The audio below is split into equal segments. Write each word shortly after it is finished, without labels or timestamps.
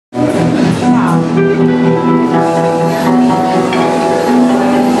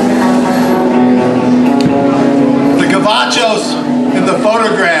The Gabachos in the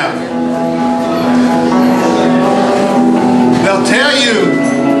photograph, they'll tell you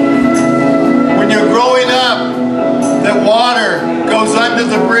when you're growing up that water goes under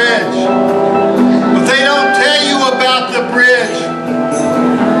the bridge. But they don't tell you about the bridge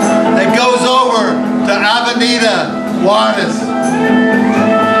that goes over to Avenida Juarez,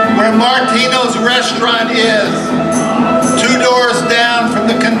 where Martino's restaurant is, 2 doors down from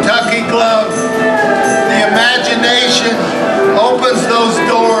the Kentucky Club. The imagination opens those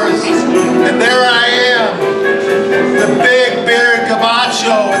doors, and there I am, the big bearded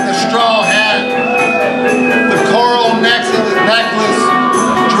gabacho and the straw hat, the coral necklace,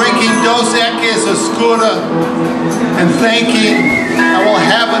 drinking Dos Equis Oscura, and thinking I will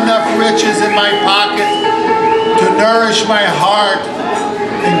have enough riches in my pocket to nourish my heart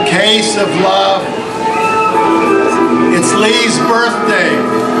in case of love. It's Lee's birthday,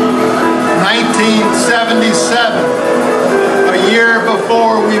 1977, a year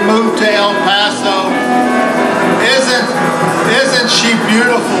before we moved to El Paso. Isn't she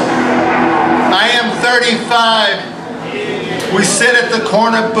beautiful? I am 35. We sit at the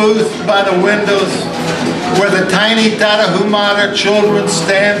corner booth by the windows where the tiny Tarahumara children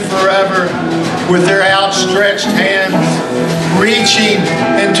stand forever with their outstretched hands, reaching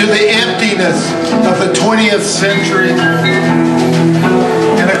into the emptiness of the 20th century.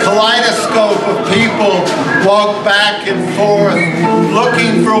 And a kaleidoscope of people walk back and forth,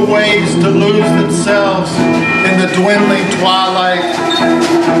 looking for ways to lose themselves in the dwindling twilight.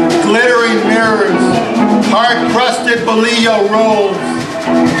 Glittering mirrors, hard-crusted bolillo rolls,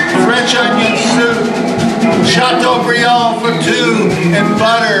 French onion soup, Chateaubriand for 2 and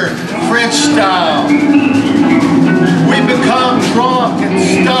butter, French style. We become drunk and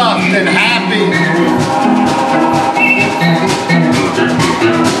stuffed and happy.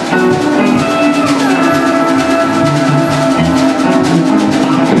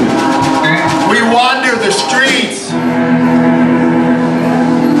 We wander the streets.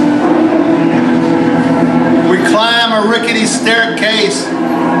 We climb a rickety staircase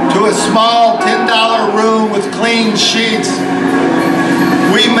to a small $10 room with clean sheets.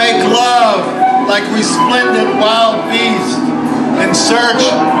 We make love like resplendent wild beasts in search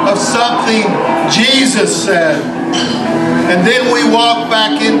of something Jesus said. And then we walk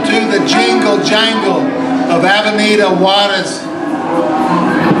back into the jingle jangle of Avenida Juarez.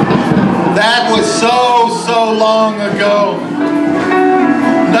 That was so long ago.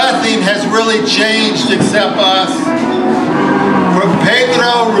 Nothing has really changed except us. From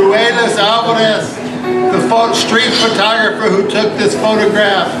Pedro Ruelas Alvarez, the street photographer who took this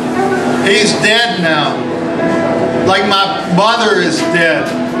photograph, he's dead now. Like my mother is dead.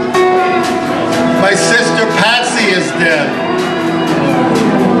 My sister Patsy is dead.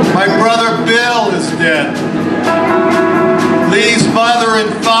 My brother Bill is dead. Lee's mother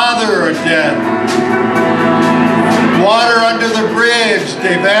and father are dead. Water under the bridge,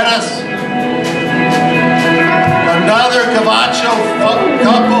 de veras. Another Gabacho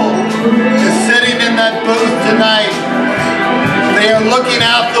couple is sitting in that booth tonight. They are looking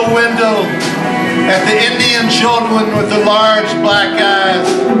out the window at the Indian children with the large black eyes.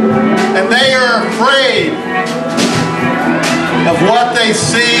 And they are afraid of what they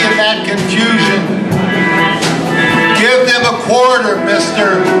see in that confusion. Give them a quarter,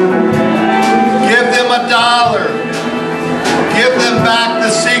 mister. Give them $1. Give them back the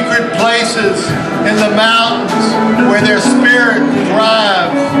secret places in the mountains where their spirit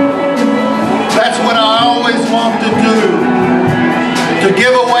thrives. That's what I always want to do. To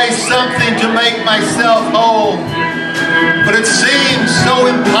give away something to make myself whole. But it seems so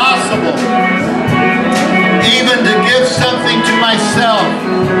impossible even to give something to myself.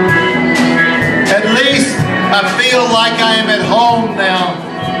 At least I feel like I am at home now,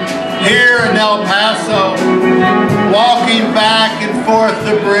 here in El Paso, walking back and forth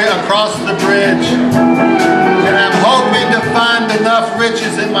across the bridge. And I'm hoping to find enough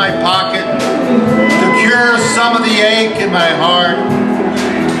riches in my pocket to cure some of the ache in my heart.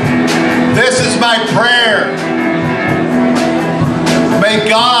 This is my prayer. May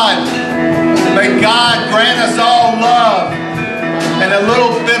God grant us all love and a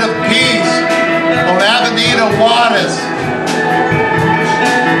little bit of peace on Avenida Juarez.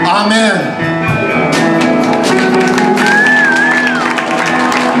 Amen.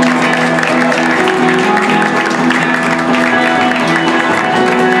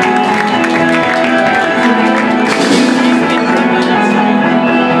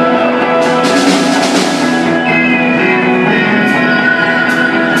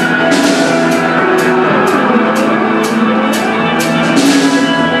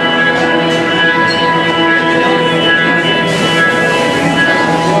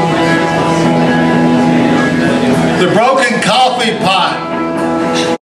 The broken